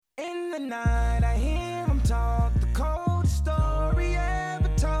the night, I hear him talk, the coldest story ever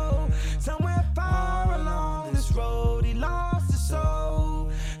told. Somewhere far along this road, he lost his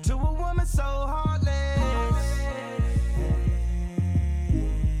soul to a woman so heartless.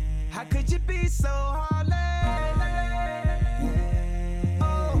 How could you be so heartless?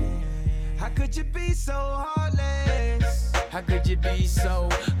 Oh, how could you be so heartless? How could you be so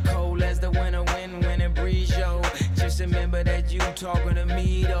cold as the winter wind when it breeze, yo? Just remember that you talking to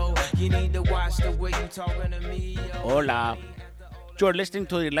me, though. You need to watch the way you talking to me, yo. Hola. You're listening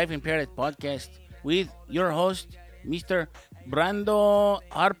to the Life in Paradise podcast with your host, Mr. Brando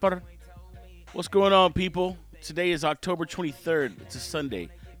Harper. What's going on, people? Today is October 23rd. It's a Sunday,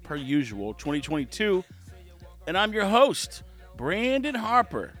 per usual, 2022. And I'm your host, Brandon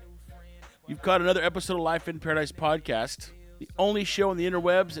Harper. You've caught another episode of Life in Paradise podcast, the only show on the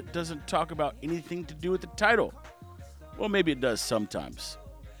interwebs that doesn't talk about anything to do with the title. Well, maybe it does sometimes.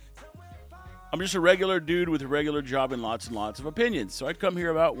 I'm just a regular dude with a regular job and lots of opinions, so I come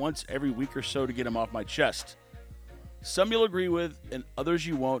here about once every week or so to get them off my chest. Some you'll agree with, and others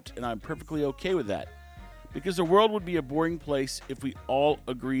you won't, and I'm perfectly okay with that. Because the world would be a boring place if we all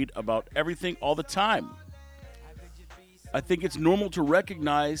agreed about everything all the time. I think it's normal to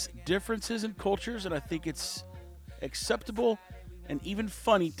recognize differences in cultures, and I think it's acceptable and even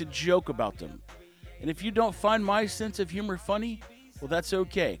funny to joke about them. And if you don't find my sense of humor funny, well, that's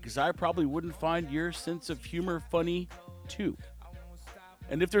okay, because I probably wouldn't find your sense of humor funny, too.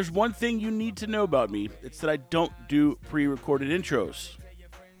 And if there's one thing you need to know about me, it's that I don't do pre-recorded intros.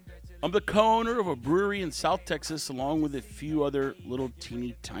 I'm the co-owner of a brewery in South Texas, along with a few other little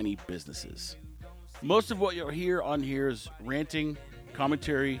teeny tiny businesses. Most of what you'll hear on here is ranting,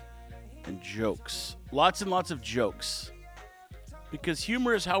 commentary, and jokes. Lots and lots of jokes. Because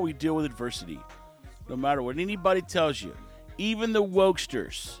humor is how we deal with adversity. No matter what anybody tells you, even the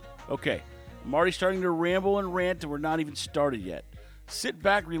wokesters. Okay, I'm already starting to ramble and rant, and we're not even started yet. Sit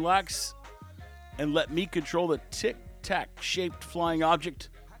back, relax, and let me control the tic-tac-shaped flying object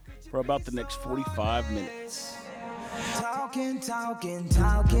for about the next 45 minutes. Talking,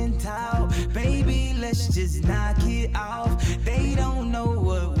 baby, let's just knock it off. They don't know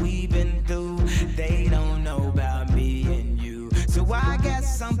what we've been through. They don't know about me and you. So I got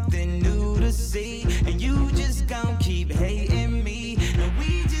something new to see, and you just gon' keep hating me, and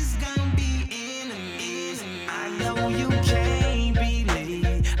we just gon' be enemies. I know you can't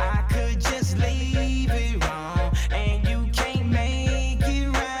believe I could just leave it wrong, and you can't make it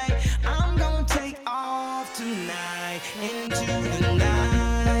right. I'm gon' take off tonight into the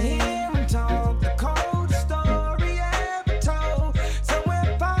night. Hear him talk, the coldest story ever told.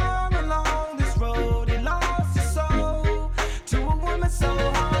 Somewhere far along this road, he lost his soul to a woman so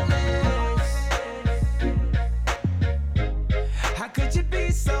heartless. How could you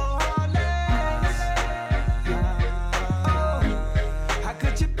be so heartless? Oh, how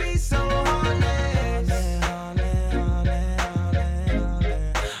could you be so heartless?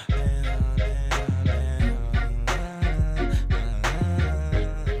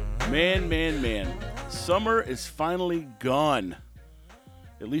 Man. Summer is finally gone.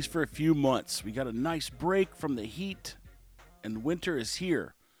 At least for a few months. We got a nice break from the heat, and winter is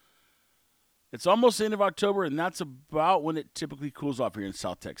here. It's almost the end of October, and that's about when it typically cools off here in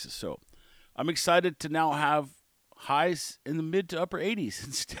South Texas. So I'm excited to now have highs in the mid to upper 80s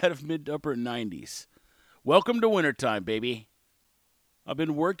instead of mid to upper 90s. Welcome to wintertime, baby. I've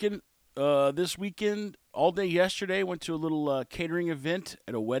been working this weekend all day yesterday. Went to a little catering event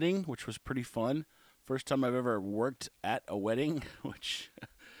at a wedding, which was pretty fun. First time I've ever worked at a wedding, which,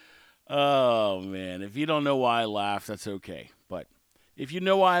 oh man, if you don't know why I laugh, that's okay. But if you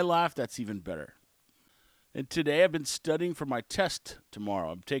know why I laugh, that's even better. And today I've been studying for my test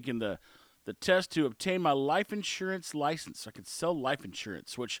tomorrow. I'm taking the test to obtain my life insurance license so I can sell life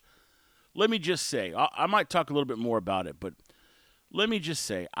insurance, which, let me just say, I might talk a little bit more about it, but let me just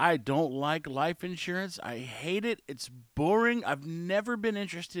say, I don't like life insurance. I hate it. It's boring. I've never been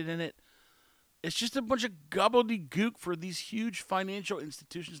interested in it. It's just a bunch of gobbledygook for these huge financial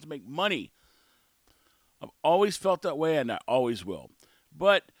institutions to make money. I've always felt that way, and I always will.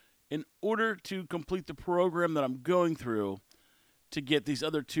 But in order to complete the program that I'm going through to get these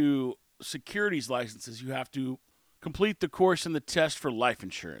other two securities licenses, you have to complete the course and the test for life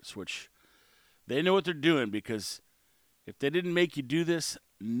insurance, which they know what they're doing, because if they didn't make you do this,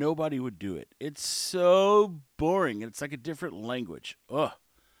 nobody would do it. It's so boring, and it's like a different language. Ugh.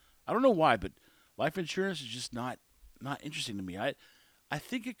 I don't know why, but life insurance is just not interesting to me. I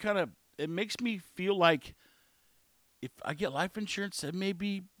think it makes me feel like if I get life insurance, it may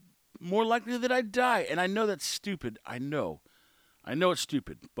be more likely that I die. And I know that's stupid. I know it's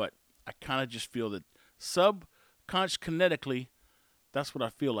stupid, but I kind of just feel that subconscious kinetically, that's what I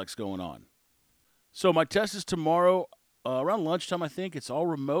feel like's going on. So my test is tomorrow around lunchtime, I think. It's all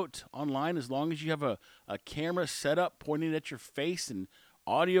remote online as long as you have a camera set up pointing at your face and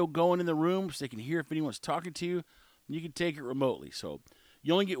audio going in the room so they can hear if anyone's talking to you. You can take it remotely. So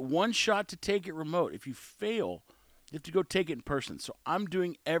you only get one shot to take it remote. If you fail, you have to go take it in person. So I'm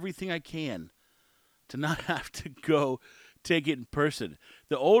doing everything I can to not have to go take it in person.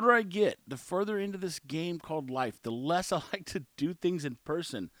 The older I get, the further into this game called life, the less I like to do things in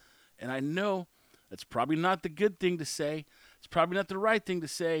person. And I know that's probably not the good thing to say. It's probably not the right thing to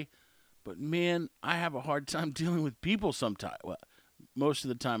say. But, man, I have a hard time dealing with people sometimes. Well, most of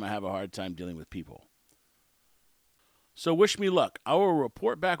the time I have a hard time dealing with people. So wish me luck. I will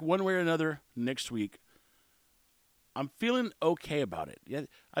report back one way or another next week. I'm feeling okay about it. Yeah,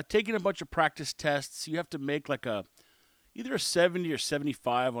 I've taken a bunch of practice tests. You have to make like either a 70 or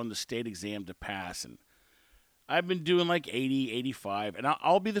 75 on the state exam to pass. And I've been doing like 80, 85. And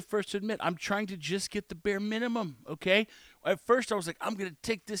I'll be the first to admit, I'm trying to just get the bare minimum, okay? At first I was like, I'm going to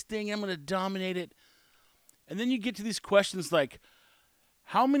take this thing, I'm going to dominate it. And then you get to these questions like,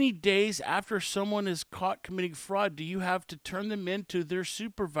 how many days after someone is caught committing fraud do you have to turn them into their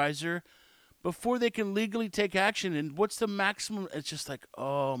supervisor before they can legally take action? And what's the maximum? It's just like,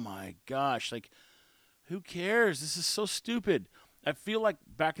 oh my gosh, like, who cares? This is so stupid. I feel like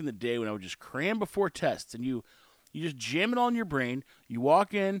back in the day when I would just cram before tests and you just jam it all in your brain. You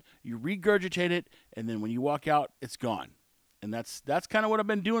walk in, you regurgitate it, and then when you walk out, it's gone. And that's kind of what I've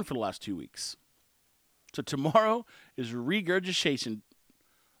been doing for the last 2 weeks. So tomorrow is regurgitation.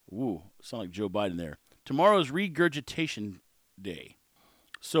 Ooh, sound like Joe Biden there. Tomorrow is regurgitation day.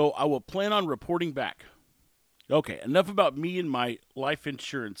 So I will plan on reporting back. Okay, enough about me and my life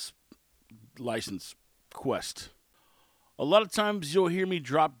insurance license quest. A lot of times you'll hear me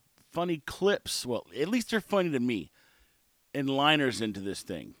drop funny clips. Well, at least they're funny to me. And liners into this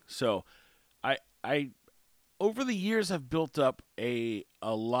thing. So I over the years I've built up a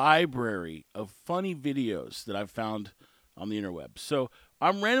library of funny videos that I've found on the interweb. So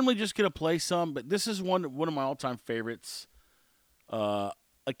I'm randomly just going to play some, but this is one of my all-time favorites. A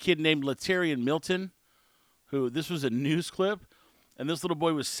kid named Latarian Milton, who this was a news clip, and this little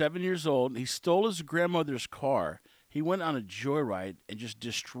boy was 7 years old. He stole his grandmother's car. He went on a joyride and just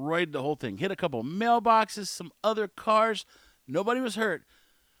destroyed the whole thing. Hit a couple mailboxes, some other cars. Nobody was hurt,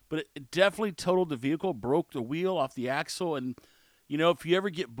 but it definitely totaled the vehicle, broke the wheel off the axle. And, you know, if you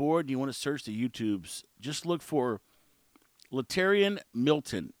ever get bored and you want to search the YouTubes, just look for Latarian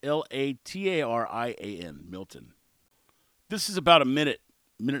Milton, Latarian, Milton. This is about a minute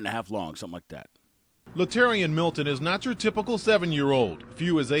and a half long, something like that. Latarian Milton is not your typical 7-year-old.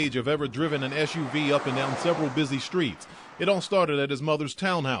 Few his age have ever driven an SUV up and down several busy streets. It all started at his mother's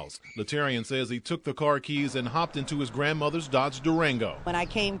townhouse. Latarian says he took the car keys and hopped into his grandmother's Dodge Durango. When I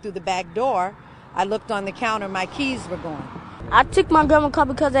came through the back door, I looked on the counter, my keys were gone. I took my grandma's car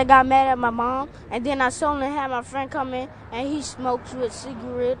because I got mad at my mom, and then I suddenly had my friend come in, and he smokes with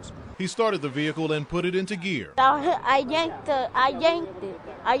cigarettes. He started the vehicle and put it into gear. I yanked the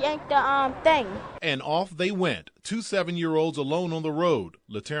thing. And off they went, two 7-year-olds alone on the road.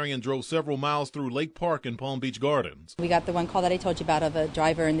 Latarian drove several miles through Lake Park and Palm Beach Gardens. We got the one call that I told you about of a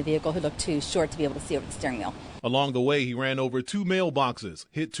driver in the vehicle who looked too short to be able to see over the steering wheel. Along the way, he ran over 2 mailboxes,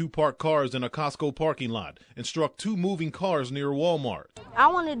 hit 2 parked cars in a Costco parking lot, and struck 2 moving cars near Walmart. I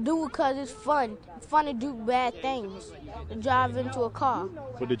want to do it because it's fun. It's fun to do bad things, to drive into a car.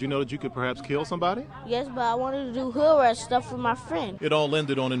 But did you know that you could perhaps kill somebody? Yes, but I wanted to do hood rat stuff with my friend. It all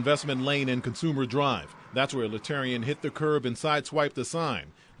ended on Investment Lane and Consumer Drive. That's where Latarian hit the curb and sideswiped the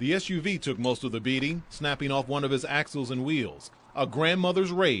sign. The SUV took most of the beating, snapping off one of his axles and wheels. A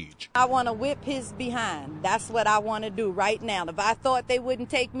grandmother's rage. I want to whip his behind. That's what I want to do right now. If I thought they wouldn't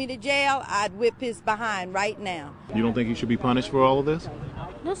take me to jail, I'd whip his behind right now. You don't think he should be punished for all of this?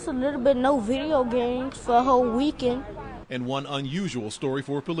 Just a little bit no video games for a whole weekend. And one unusual story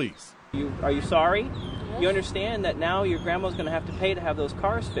for police. Are you sorry? Yes. You understand that now your grandma's going to have to pay to have those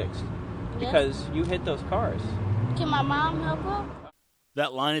cars fixed because you hit those cars. Can my mom help her?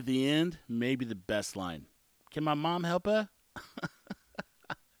 That line at the end may be the best line. Can my mom help her?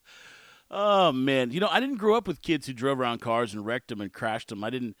 Oh man, I didn't grow up with kids who drove around cars and wrecked them and crashed them. I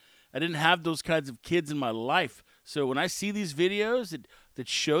didn't have those kinds of kids in my life. So when I see these videos that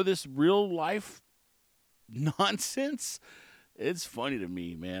show this real life nonsense, it's funny to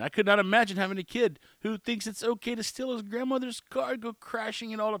me, man. I could not imagine having a kid who thinks it's okay to steal his grandmother's car and go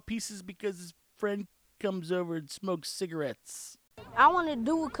crashing in all to pieces because his friend comes over and smokes cigarettes. I want to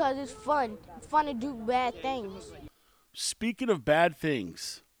do it because it's fun. It's fun to do bad things. Speaking of bad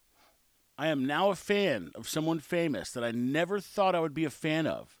things, I am now a fan of someone famous that I never thought I would be a fan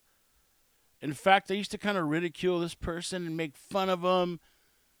of. In fact, I used to kind of ridicule this person and make fun of him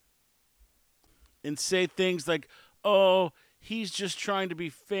and say things like, oh, he's just trying to be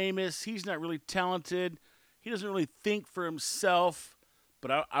famous. He's not really talented. He doesn't really think for himself.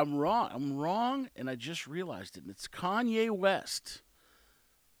 But I'm wrong. I'm wrong, and I just realized it. And it's Kanye West,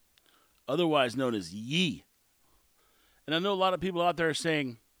 otherwise known as Ye. And I know a lot of people out there are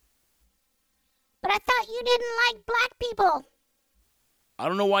saying, But I thought you didn't like black people. I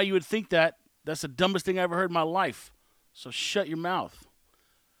don't know why you would think that. That's the dumbest thing I ever heard in my life. So shut your mouth.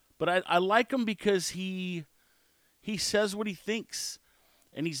 But I like him because he says what he thinks.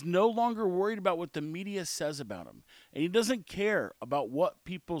 And he's no longer worried about what the media says about him. And he doesn't care about what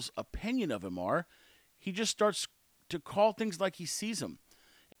people's opinion of him are. He just starts to call things like he sees them.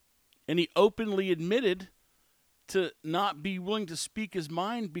 And he openly admitted to not be willing to speak his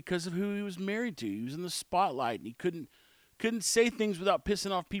mind because of who he was married to. He was in the spotlight, and he couldn't say things without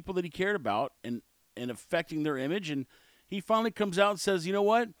pissing off people that he cared about and affecting their image. And he finally comes out and says, you know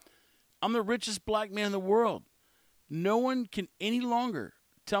what? I'm the richest black man in the world. No one can any longer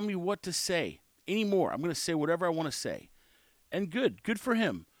tell me what to say anymore. I'm going to say whatever I want to say. And good for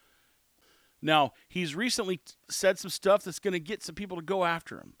him. Now, he's recently said some stuff that's going to get some people to go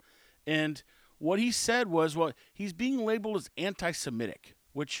after him. And what he said was, well, he's being labeled as anti-Semitic,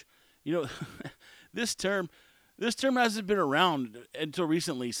 which, you know, this term hasn't been around until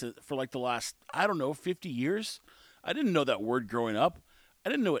recently, for like the last, 50 years. I didn't know that word growing up. I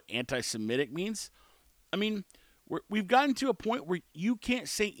didn't know what anti-Semitic means. I mean, we've gotten to a point where you can't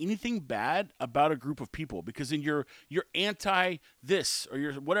say anything bad about a group of people because then you're anti this or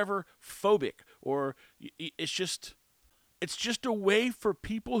you're whatever phobic, or it's just a way for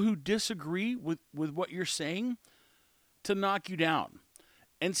people who disagree with what you're saying to knock you down.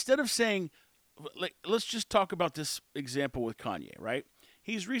 Instead of saying, like, let's just talk about this example with Kanye, right?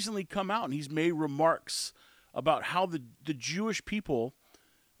 He's recently come out and he's made remarks about how the Jewish people,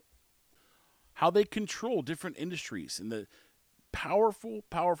 how they control different industries and the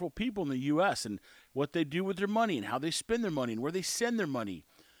powerful people in the U.S. and what they do with their money and how they spend their money and where they send their money.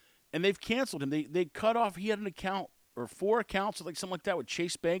 And they've canceled him. They cut off, he had an account or 4 accounts or like something like that with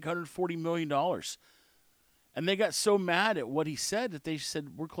Chase Bank, $140 million. And they got so mad at what he said that they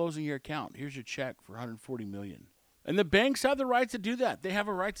said, we're closing your account. Here's your check for $140 million. And the banks have the right to do that. They have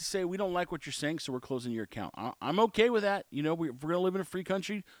a right to say, we don't like what you're saying, so we're closing your account. I'm okay with that. You know, if we're going to live in a free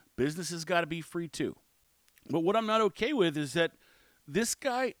country, business has got to be free too. But what I'm not okay with is that this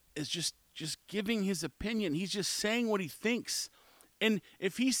guy is just giving his opinion. He's just saying what he thinks. And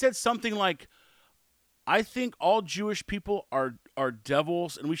if he said something like, I think all Jewish people are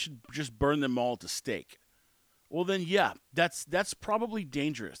devils and we should just burn them all at the stake. Well, then, yeah, that's probably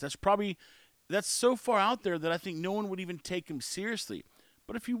dangerous. That's so far out there that I think no one would even take him seriously.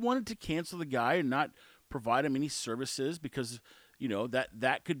 But if you wanted to cancel the guy and not provide him any services because, you know,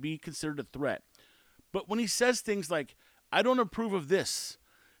 that could be considered a threat. But when he says things like, I don't approve of this.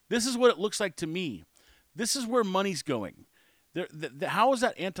 This is what it looks like to me. This is where money's going. How is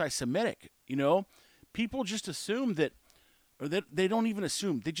that anti-Semitic? You know, people just assume that, or that they don't even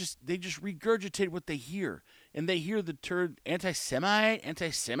assume. They just regurgitate what they hear. And they hear the term anti-Semite,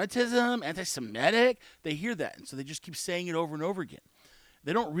 anti-Semitism, anti-Semitic. They hear that. And so they just keep saying it over and over again.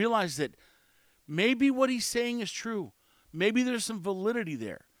 They don't realize that maybe what he's saying is true. Maybe there's some validity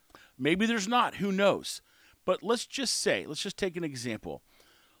there. Maybe there's not. Who knows? But let's just take an example.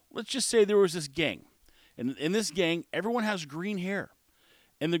 Let's just say there was this gang. And in this gang, everyone has green hair.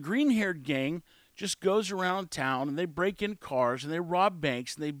 And the green-haired gang just goes around town and they break in cars and they rob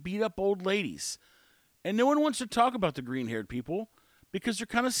banks and they beat up old ladies. And no one wants to talk about the green-haired people because they're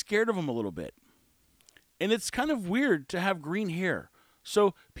kind of scared of them a little bit. And it's kind of weird to have green hair.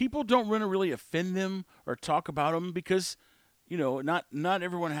 So people don't want to really offend them or talk about them because, you know, not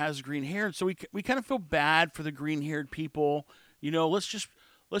everyone has green hair. And so we kind of feel bad for the green-haired people. You know, let's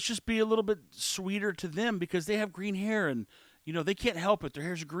just be a little bit sweeter to them because they have green hair and, you know, they can't help it. Their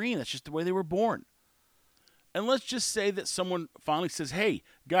hair's green. That's just the way they were born. And let's just say that someone finally says, hey,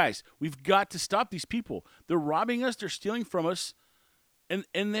 guys, we've got to stop these people. They're robbing us. They're stealing from us. And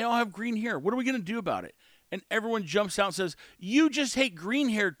they all have green hair. What are we going to do about it? And everyone jumps out and says, you just hate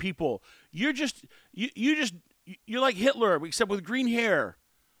green-haired people. You're like Hitler, except with green hair.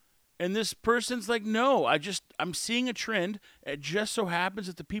 And this person's like, no, I'm seeing a trend. It just so happens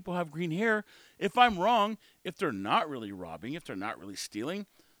that the people have green hair. If I'm wrong, if they're not really robbing, if they're not really stealing,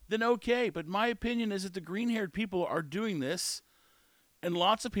 then okay. But my opinion is that the green-haired people are doing this, and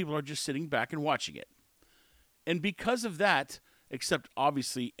lots of people are just sitting back and watching it. And because of that, except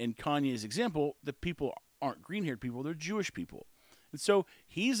obviously in Kanye's example, the people aren't green-haired people, they're Jewish people. And so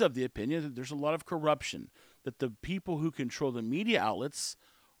he's of the opinion that there's a lot of corruption, that the people who control the media outlets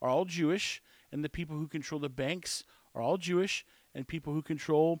are all Jewish, and the people who control the banks are all Jewish, and people who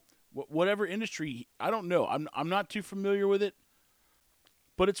control whatever industry, I don't know. I'm not too familiar with it,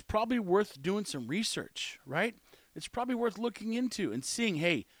 but it's probably worth doing some research, right? It's probably worth looking into and seeing,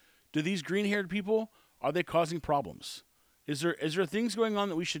 hey, do these green-haired people, are they causing problems? Is there things going on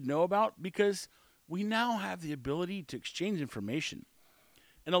that we should know about? Because we now have the ability to exchange information.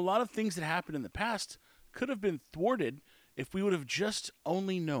 And a lot of things that happened in the past could have been thwarted if we would have just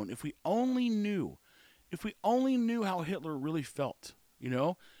only known, if we only knew how Hitler really felt,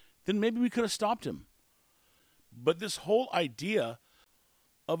 then maybe we could have stopped him. But this whole idea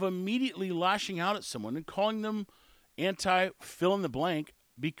of immediately lashing out at someone and calling them anti-fill in the blank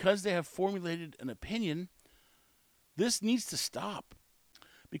because they have formulated an opinion, this needs to stop.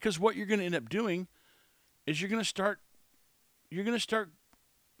 Because what you're going to end up doing is you're going to start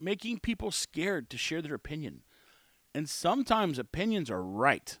making people scared to share their opinion. And sometimes opinions are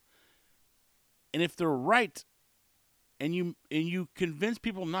right. And if they're right and you convince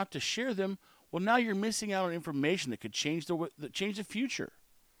people not to share them, well, now you're missing out on information that could change the future.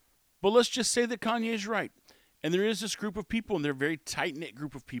 But let's just say that Kanye is right. And there is this group of people, and they're a very tight-knit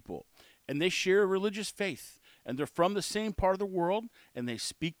group of people. And they share a religious faith. And they're from the same part of the world, and they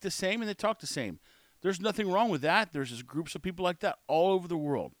speak the same, and they talk the same. There's nothing wrong with that. There's just groups of people like that all over the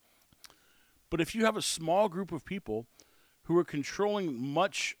world. But if you have a small group of people who are controlling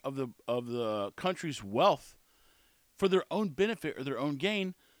much of the country's wealth for their own benefit or their own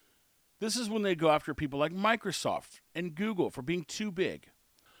gain, this is when they go after people like Microsoft and Google for being too big.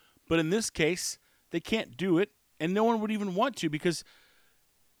 But in this case, they can't do it, and no one would even want to, because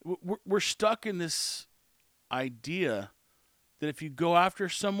we're stuck in this idea that if you go after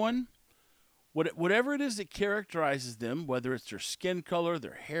someone, whatever it is that characterizes them, whether it's their skin color,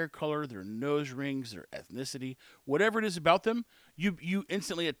 their hair color, their nose rings, their ethnicity, whatever it is about them, you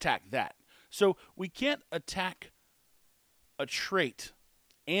instantly attack that. So we can't attack a trait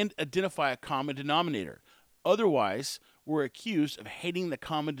and identify a common denominator. Otherwise, we're accused of hating the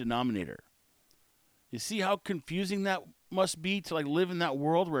common denominator. You see how confusing that must be to live in that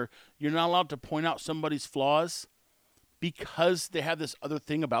world where you're not allowed to point out somebody's flaws because they have this other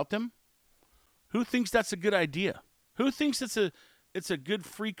thing about them? Who thinks that's a good idea? Who thinks it's a good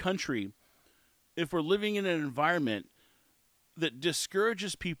free country if we're living in an environment that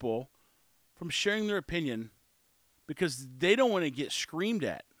discourages people from sharing their opinion because they don't want to get screamed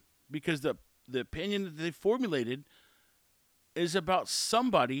at, because the opinion that they formulated is about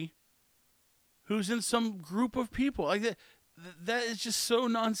somebody who's in some group of people? Like that is just so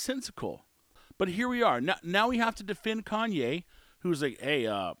nonsensical. But here we are. Now we have to defend Kanye, who's like, hey,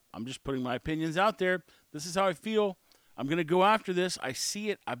 I'm just putting my opinions out there. This is how I feel. I'm going to go after this. I see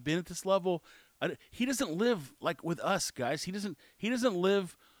it. I've been at this level. He doesn't live like with us, guys. He doesn't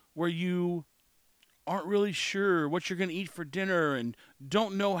live where you aren't really sure what you're going to eat for dinner and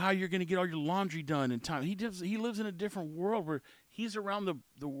don't know how you're going to get all your laundry done in time. He lives in a different world where he's around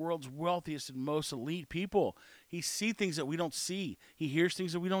the world's wealthiest and most elite people. He sees things that we don't see. He hears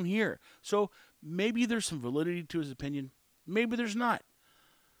things that we don't hear. So maybe there's some validity to his opinion. Maybe there's not.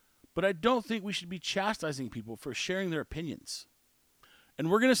 But I don't think we should be chastising people for sharing their opinions. And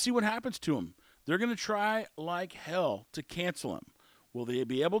we're going to see what happens to him. They're going to try like hell to cancel him. Will they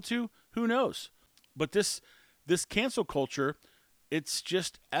be able to? Who knows? But this cancel culture, it's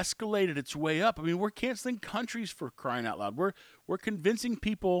just escalated its way up. I mean, we're canceling countries, for crying out loud. We're convincing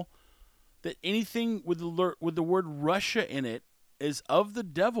people that anything with the word Russia in it is of the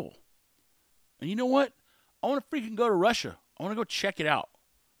devil. And you know what? I want to freaking go to Russia. I want to go check it out.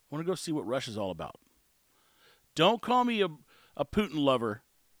 I want to go see what Russia's all about. Don't call me a Putin lover.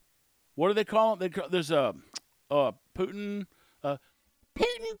 What do they call it? There's a Putin...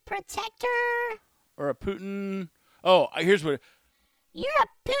 Putin protector? Or a Putin... Oh, here's what... You're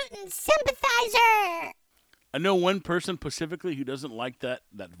a Putin sympathizer! I know one person specifically who doesn't like that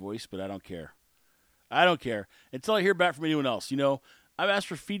voice, but I don't care. I don't care. Until I hear back from anyone else. I've asked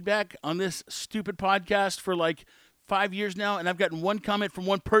for feedback on this stupid podcast for 5 years now, and I've gotten one comment from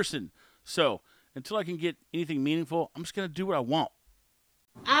one person. So, until I can get anything meaningful, I'm just going to do what I want.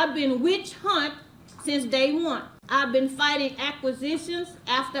 I've been witch hunt since day one. I've been fighting acquisitions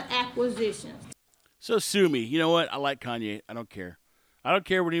after acquisitions. So sue me. You know what? I like Kanye. I don't care. I don't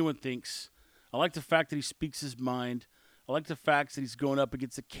care what anyone thinks. I like the fact that he speaks his mind. I like the fact that he's going up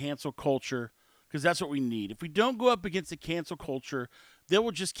against the cancel culture because that's what we need. If we don't go up against the cancel culture, they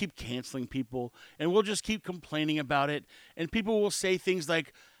will just keep canceling people, and we'll just keep complaining about it. And people will say things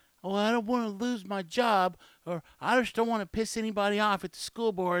like, "Oh, I don't want to lose my job," or "I just don't want to piss anybody off at the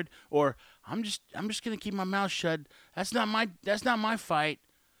school board," or "I'm just going to keep my mouth shut. That's not my fight,"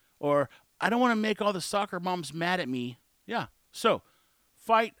 or "I don't want to make all the soccer moms mad at me." Yeah. So,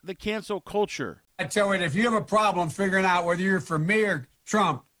 fight the cancel culture. I tell you, if you have a problem figuring out whether you're for me or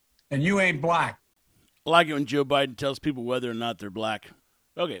Trump, and you ain't black. I like it when Joe Biden tells people whether or not they're black.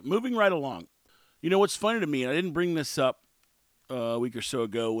 Okay, moving right along. You know what's funny to me, and I didn't bring this up a week or so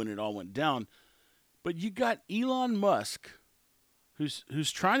ago when it all went down, but you got Elon Musk,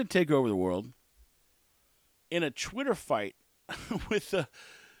 who's trying to take over the world, in a Twitter fight with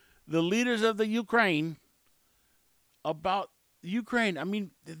the leaders of the Ukraine about Ukraine. I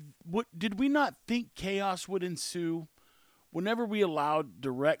mean, did we not think chaos would ensue whenever we allowed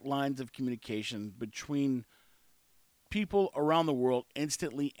direct lines of communication between people around the world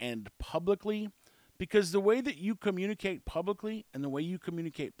instantly and publicly? Because the way that you communicate publicly and the way you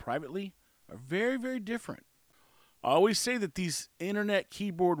communicate privately are very, very different. I always say that these internet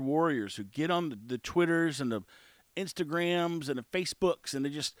keyboard warriors who get on the Twitters and the Instagrams and the Facebooks, and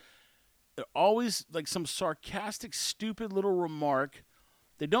they're always like some sarcastic, stupid little remark.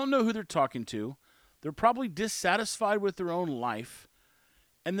 They don't know who they're talking to. They're probably dissatisfied with their own life.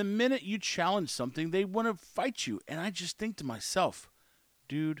 And the minute you challenge something, they want to fight you. And I just think to myself,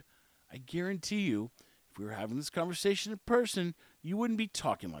 dude, I guarantee you, if we were having this conversation in person, you wouldn't be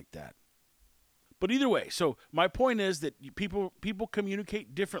talking like that. But either way, so my point is that people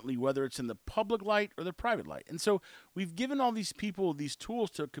communicate differently, whether it's in the public light or the private light. And so we've given all these people these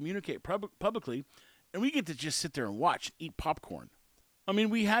tools to communicate publicly, and we get to just sit there and watch and eat popcorn. I mean,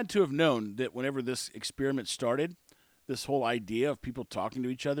 we had to have known that whenever this experiment started, this whole idea of people talking to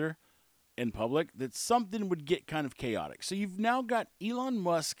each other in public, that something would get kind of chaotic. So you've now got Elon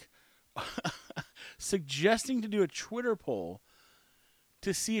Musk suggesting to do a Twitter poll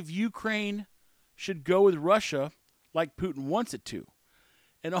to see if Ukraine should go with Russia like Putin wants it to.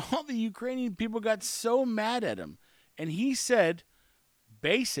 And all the Ukrainian people got so mad at him. And he said,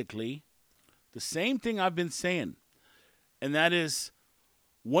 basically, the same thing I've been saying. And that is,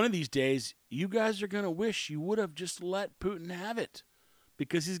 one of these days, you guys are going to wish you would have just let Putin have it,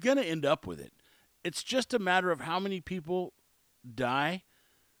 because he's going to end up with it. It's just a matter of how many people die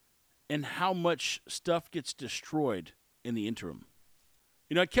and how much stuff gets destroyed in the interim.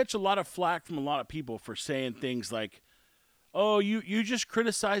 You know, I catch a lot of flack from a lot of people for saying things like, "Oh, you just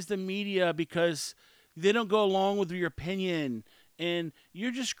criticize the media because they don't go along with your opinion, and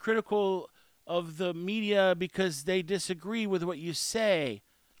you're just critical of the media because they disagree with what you say."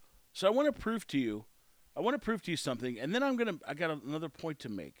 So I want to prove to you something, and then I got another point to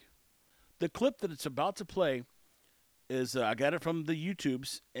make. The clip that it's about to play is I got it from the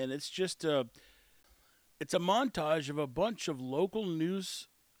YouTubes, and it's just it's a montage of a bunch of local news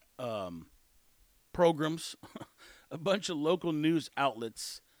programs, a bunch of local news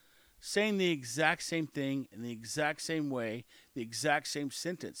outlets saying the exact same thing in the exact same way, the exact same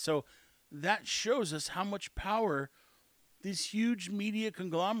sentence. So that shows us how much power these huge media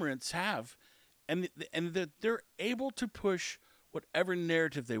conglomerates have, and that they're able to push whatever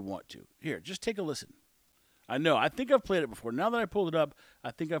narrative they want to. Here, just take a listen. I think I've played it before. Now that I pulled it up, I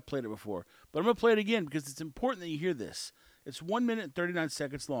think I've played it before. But I'm going to play it again because it's important that you hear this. It's 1 minute and 39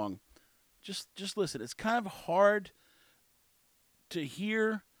 seconds long. Just listen. It's kind of hard to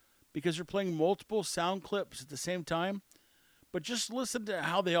hear because you're playing multiple sound clips at the same time. But just listen to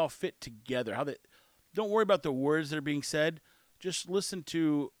how they all fit together. Don't worry about the words that are being said. Just listen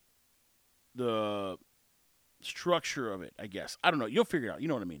to the structure of it, I guess. I don't know. You'll figure it out. You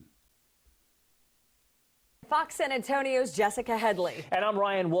know what I mean. Fox San Antonio's Jessica Headley. And I'm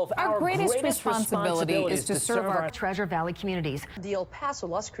Ryan Wolf. Our greatest responsibility is to serve our Treasure Valley communities, the El Paso,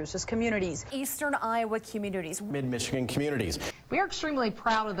 Las Cruces communities, Eastern Iowa communities, Mid-Michigan communities. We are extremely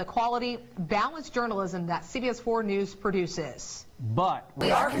proud of the quality, balanced journalism that CBS 4 News produces. But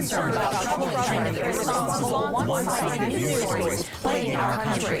we are concerned about trouble and irresponsible one-sided news stories plaguing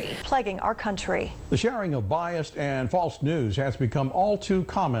our country. The sharing of biased and false news has become all too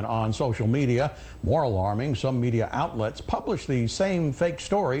common on social media. More alarming, some media outlets publish these same fake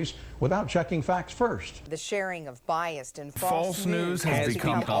stories without checking facts first. The sharing of biased and false news has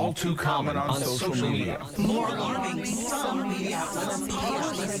become all too common on social media. More alarming, some media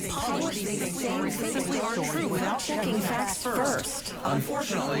outlets publish things simply aren't true without checking facts first.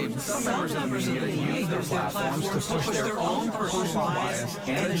 Unfortunately, some members of the media use their platforms to push their own personal bias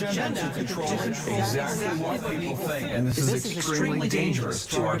and agenda to control exactly what people think. And this is extremely dangerous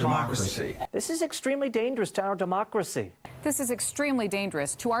to our democracy. This is extremely dangerous to our democracy. This is extremely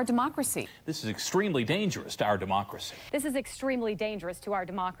dangerous to our democracy. This is extremely dangerous to our democracy. This is extremely dangerous to our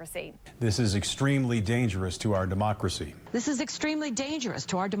democracy. This is extremely dangerous to our democracy. This is extremely dangerous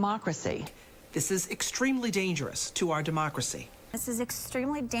to our democracy. This is extremely dangerous to our democracy. This is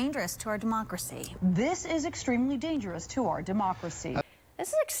extremely dangerous to our democracy. This is extremely dangerous to our democracy.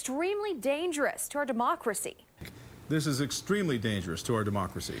 This is extremely dangerous to our democracy. This is extremely dangerous to our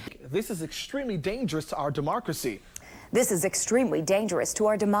democracy. This is extremely dangerous to our democracy. This is extremely dangerous to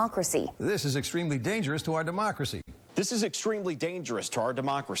our democracy. This is extremely dangerous to our democracy. This is extremely dangerous to our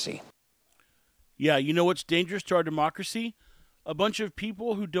democracy. Yeah, you know what's dangerous to our democracy? A bunch of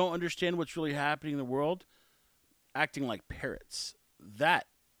people who don't understand what's really happening in the world acting like parrots. That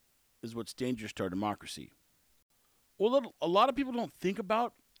is what's dangerous to our democracy. What a lot of people don't think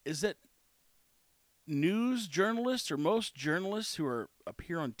about is that news journalists, or most journalists who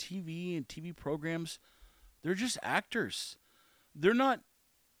appear on TV and TV programs, they're just actors. They're not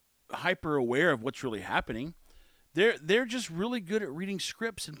hyper aware of what's really happening. They're just really good at reading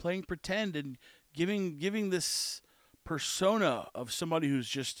scripts and playing pretend and giving this persona of somebody who's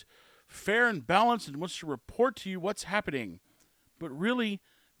just fair and balanced and wants to report to you what's happening. But really,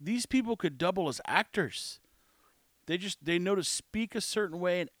 these people could double as actors. They know to speak a certain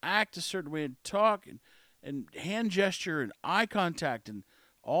way and act a certain way and talk and hand gesture and eye contact and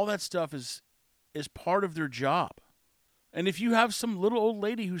all that stuff is part of their job. And if you have some little old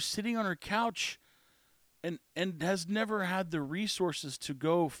lady who's sitting on her couch and has never had the resources to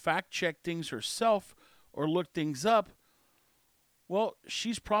go fact check things herself or look things up, well,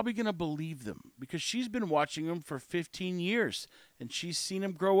 she's probably going to believe them because she's been watching them for 15 years and she's seen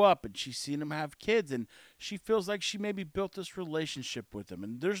them grow up and she's seen them have kids and she feels like she maybe built this relationship with them.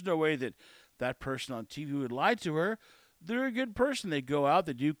 And there's no way that person on TV would lie to her. They're a good person. They go out,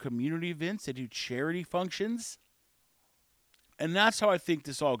 they do community events, they do charity functions. And that's how I think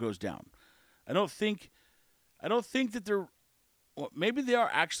this all goes down. I don't think that they're, well, maybe they are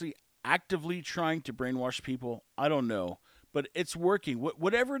actually actively trying to brainwash people. I don't know. But it's working.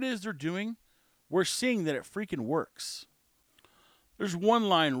 Whatever it is they're doing, we're seeing that it freaking works. There's one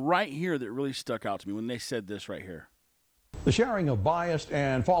line right here that really stuck out to me when they said this right here. The sharing of biased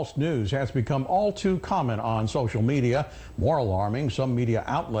and false news has become all too common on social media. More alarming, some media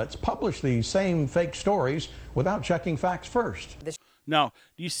outlets publish these same fake stories without checking facts first. Now,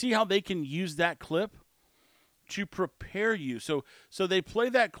 do you see how they can use that clip to prepare you? So they play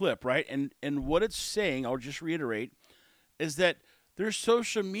that clip, right? And what it's saying, I'll just reiterate, is that there's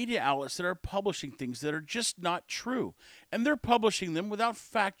social media outlets that are publishing things that are just not true. And they're publishing them without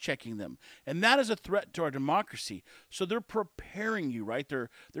fact-checking them. And that is a threat to our democracy. So they're preparing you, right? They're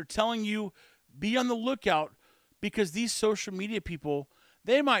telling you, be on the lookout because these social media people,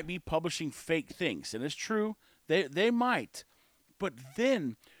 they might be publishing fake things. And it's true, they might. But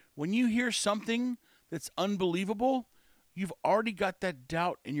then when you hear something that's unbelievable, you've already got that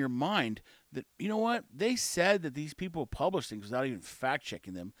doubt in your mind that, you know what, they said that these people publish things without even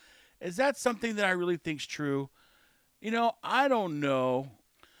fact-checking them. Is that something that I really think's true? You know, I don't know.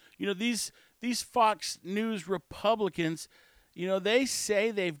 You know, these Fox News Republicans, you know, they say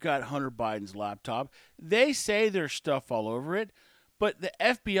they've got Hunter Biden's laptop. They say there's stuff all over it. But the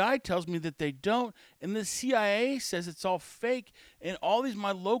FBI tells me that they don't, and the CIA says it's all fake, and all these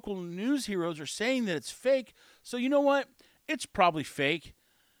my local news heroes are saying that it's fake. So you know what? It's probably fake.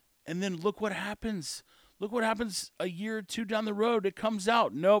 And then look what happens. Look what happens a year or two down the road. It comes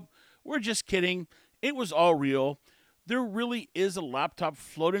out. Nope, we're just kidding. It was all real. There really is a laptop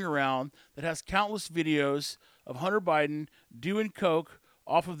floating around that has countless videos of Hunter Biden doing coke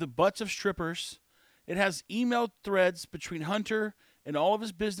off of the butts of strippers. It has email threads between Hunter and all of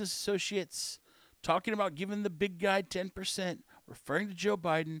his business associates talking about giving the big guy 10%, referring to Joe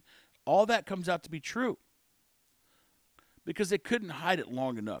Biden. All that comes out to be true because they couldn't hide it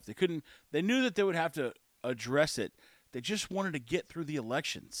long enough. They knew that they would have to address it. They just wanted to get through the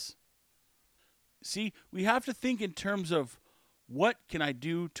elections. See, we have to think in terms of what can I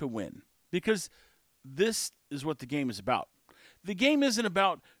do to win? Because this is what the game is about. The game isn't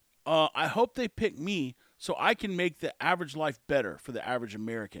about, I hope they pick me so I can make the average life better for the average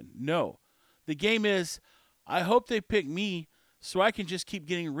American. No. The game is, I hope they pick me so I can just keep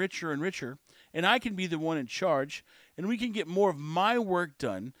getting richer and richer, and I can be the one in charge, and we can get more of my work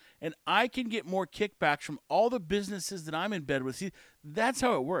done, and I can get more kickbacks from all the businesses that I'm in bed with. See, that's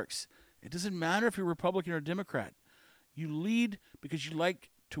how it works. It doesn't matter if you're Republican or Democrat. You lead because you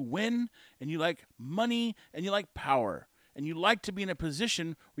like to win, and you like money, and you like power, and you like to be in a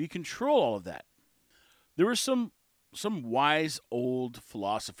position where you control all of that. There was some wise old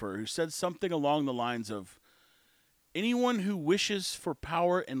philosopher who said something along the lines of, anyone who wishes for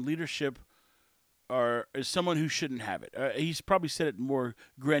power and leadership is someone who shouldn't have it. He's probably said it more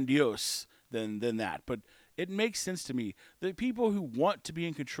grandiose than that, but it makes sense to me. The people who want to be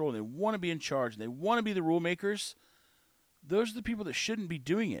in control, and they want to be in charge, and they want to be the rule makers, those are the people that shouldn't be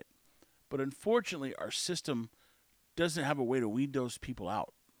doing it. But unfortunately, our system doesn't have a way to weed those people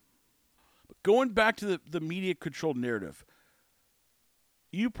out. But going back to the media-controlled narrative,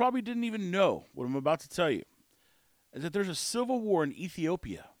 you probably didn't even know what I'm about to tell you, is that there's a civil war in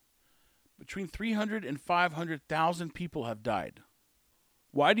Ethiopia. Between 300 and 500,000 people have died.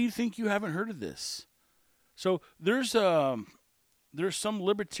 Why do you think you haven't heard of this? So there's some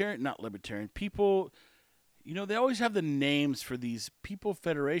not libertarian people, they always have the names for these People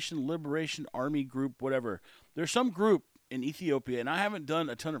Federation, Liberation Army group, whatever. There's some group in Ethiopia, and I haven't done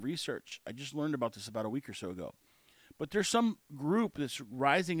a ton of research. I just learned about this about a week or so ago. But there's some group that's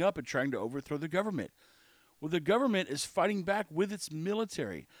rising up and trying to overthrow the government. Well, the government is fighting back with its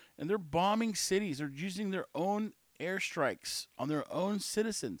military, and they're bombing cities. They're using their own airstrikes on their own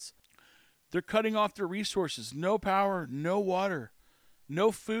citizens. They're cutting off their resources. No power, no water,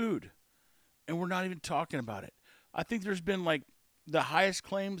 no food. And we're not even talking about it. I think there's been the highest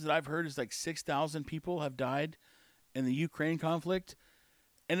claims that I've heard is 6,000 people have died in the Ukraine conflict.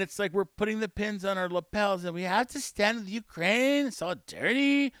 And it's like we're putting the pins on our lapels and we have to stand with Ukraine,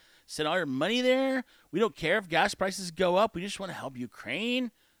 solidarity, send all your money there. We don't care if gas prices go up. We just want to help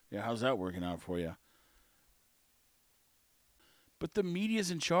Ukraine. Yeah, how's that working out for you? But the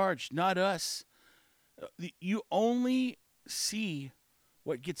media's in charge, not us. You only see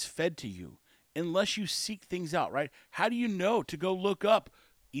what gets fed to you unless you seek things out, right? How do you know to go look up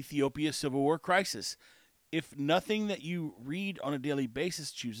Ethiopia Civil War Crisis if nothing that you read on a daily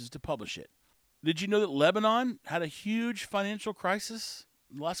basis chooses to publish it? Did you know that Lebanon had a huge financial crisis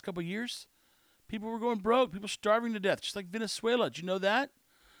in the last couple of years? People were going broke, people starving to death, just like Venezuela. Did you know that?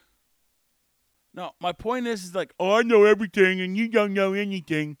 No, my point is I know everything and you don't know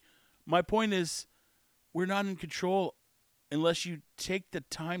anything. My point is, we're not in control unless you take the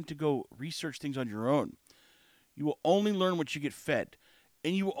time to go research things on your own. You will only learn what you get fed.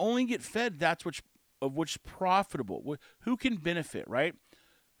 And you will only get fed that's what's profitable. Who can benefit, right?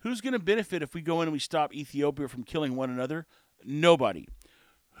 Who's going to benefit if we go in and we stop Ethiopia from killing one another? Nobody.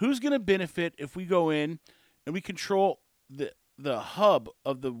 Who's going to benefit if we go in and we control the hub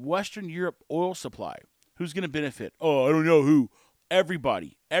of the Western Europe oil supply? Who's going to benefit? Oh, I don't know who.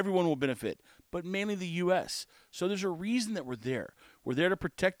 Everybody. Everyone will benefit, but mainly the U.S. So there's a reason that we're there. We're there to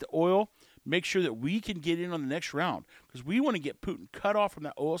protect the oil, make sure that we can get in on the next round, because we want to get Putin cut off from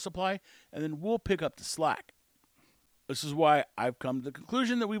that oil supply, and then we'll pick up the slack. This is why I've come to the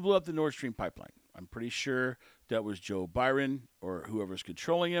conclusion that we blew up the Nord Stream pipeline. I'm pretty sure that was Joe Biden or whoever's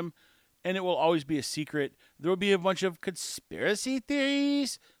controlling him, and it will always be a secret. There will be a bunch of conspiracy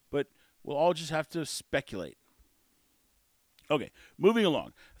theories, but we'll all just have to speculate. Okay, moving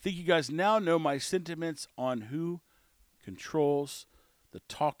along. I think you guys now know my sentiments on who controls the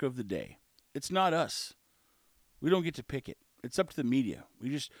talk of the day. It's not us. We don't get to pick it. It's up to the media.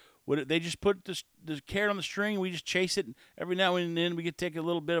 They just put the carrot on the string, and we just chase it. And every now and then we get to take a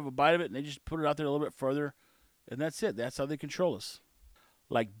little bit of a bite of it, and they just put it out there a little bit further, and that's it. That's how they control us.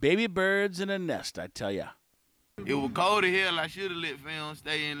 Like baby birds in a nest, I tell ya. It was cold as hell. I should have let film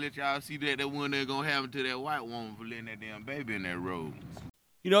stay and let y'all see that one thing gonna happen to that white woman for letting that damn baby in that road.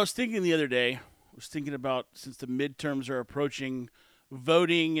 I was thinking the other day, about since the midterms are approaching,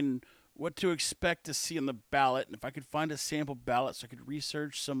 voting and what to expect to see on the ballot, and if I could find a sample ballot so I could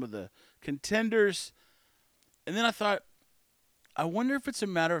research some of the contenders. And then I thought, I wonder if it's a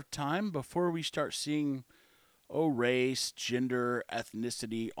matter of time before we start seeing, race, gender,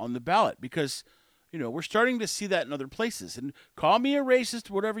 ethnicity on the ballot, because we're starting to see that in other places. And call me a racist,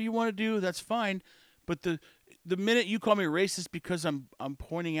 whatever you want to do, that's fine. But the minute you call me a racist because I'm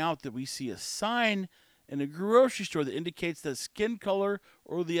pointing out that we see a sign in a grocery store that indicates the skin color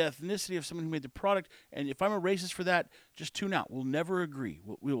or the ethnicity of someone who made the product, and if I'm a racist for that, just tune out. We'll never agree.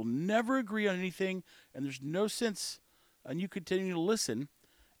 We will never agree on anything, and there's no sense in you continuing to listen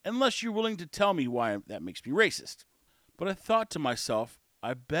unless you're willing to tell me why that makes me racist. But I thought to myself,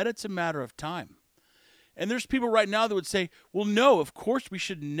 I bet it's a matter of time. And there's people right now that would say, well, no, of course we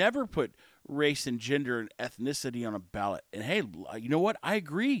should never put race and gender and ethnicity on a ballot. And hey, you know what? I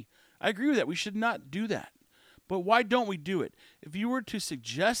agree. I agree with that. We should not do that. But why don't we do it? If you were to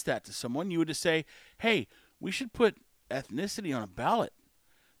suggest that to someone, you would just say, hey, we should put ethnicity on a ballot.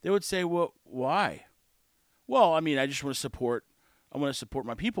 They would say, well, why? Well, I mean, I want to support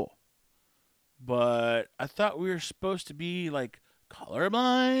my people. But I thought we were supposed to be like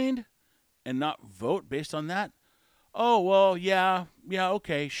colorblind and not vote based on that. Oh, well, yeah,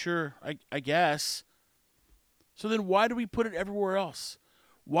 okay, sure, I guess. So then why do we put it everywhere else?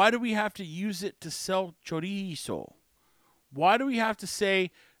 Why do we have to use it to sell chorizo? Why do we have to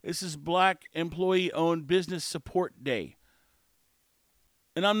say this is Black Employee-Owned Business Support Day?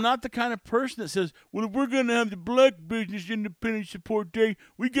 And I'm not the kind of person that says, well, if we're going to have the Black Business Independent Support Day,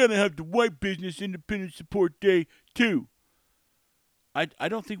 we got to have the White Business Independent Support Day too. I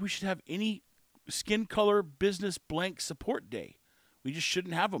don't think we should have any skin color business blank support day. We just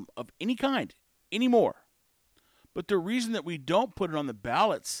shouldn't have them of any kind anymore. But the reason that we don't put it on the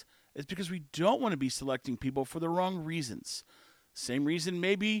ballots is because we don't want to be selecting people for the wrong reasons. Same reason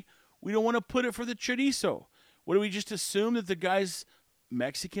maybe we don't want to put it for the chorizo. What do we just assume that the guy's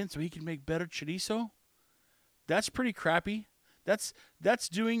Mexican so he can make better chorizo? That's pretty crappy. That's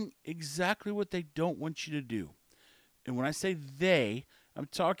doing exactly what they don't want you to do. And when I say they, I'm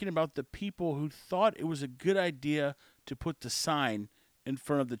talking about the people who thought it was a good idea to put the sign in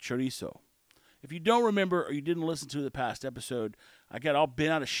front of the chorizo. If you don't remember or you didn't listen to the past episode, I got all bent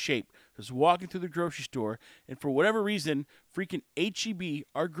out of shape. I was walking through the grocery store, and for whatever reason, freaking H-E-B,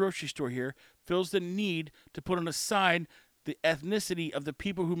 our grocery store here, feels the need to put on a sign the ethnicity of the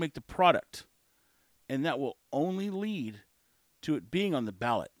people who make the product. And that will only lead to it being on the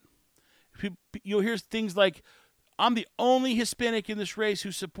ballot. You'll hear things like, I'm the only Hispanic in this race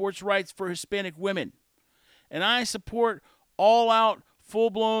who supports rights for Hispanic women. And I support all-out,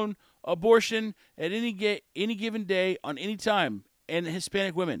 full-blown abortion at any given day on any time and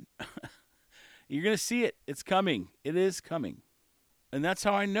Hispanic women. You're going to see it. It's coming. It is coming. And that's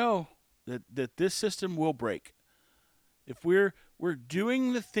how I know that this system will break. If we're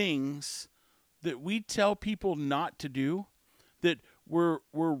doing the things that we tell people not to do, that we're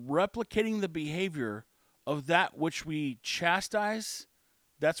replicating the behavior of that which we chastise,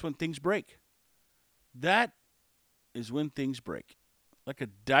 that's when things break. That is when things break. Like a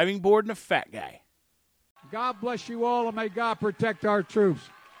diving board and a fat guy. God bless you all, and may God protect our troops.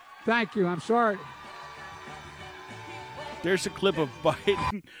 Thank you. I'm sorry. There's a clip of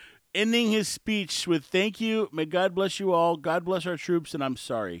Biden ending his speech with, thank you, may God bless you all, God bless our troops, and I'm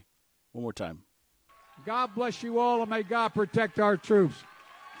sorry. One more time. God bless you all, and may God protect our troops.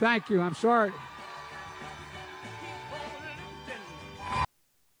 Thank you. I'm sorry.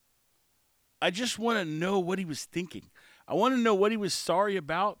 I just want to know what he was thinking. I want to know what he was sorry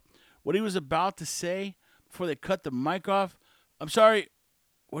about, what he was about to say before they cut the mic off. I'm sorry.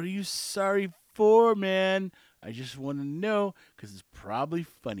 What are you sorry for, man? I just want to know because it's probably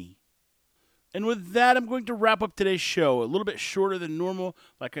funny. And with that, I'm going to wrap up today's show. A little bit shorter than normal.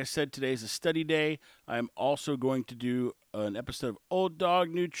 Like I said, today is a study day. I'm also going to do an episode of Old Dog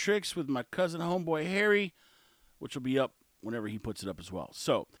New Tricks with my cousin homeboy Harry, which will be up whenever he puts it up as well.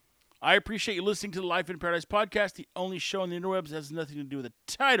 So I appreciate you listening to the Life in Paradise podcast, the only show on the interwebs that has nothing to do with the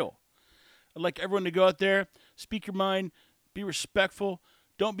title. I'd like everyone to go out there, speak your mind, be respectful.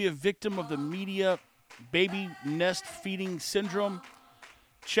 Don't be a victim of the media baby nest feeding syndrome.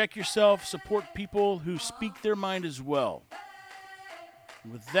 Check yourself, support people who speak their mind as well.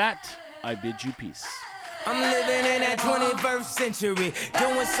 With that, I bid you peace. I'm living in that 21st century,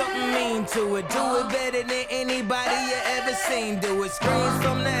 doing something mean to it. Do it better than anybody you ever seen. Do it. Screams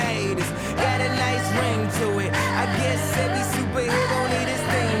from the haters, got a nice ring to it. I guess every superhero need his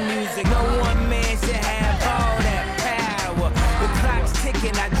theme music. No one man should have all that power. The clock's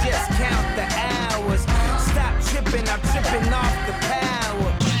ticking, I just count the hours. Stop tripping, I'm tripping off the power.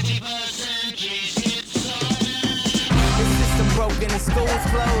 Broken, the school's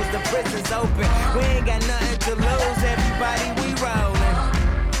closed, the prison's open. We ain't got nothing to lose. Everybody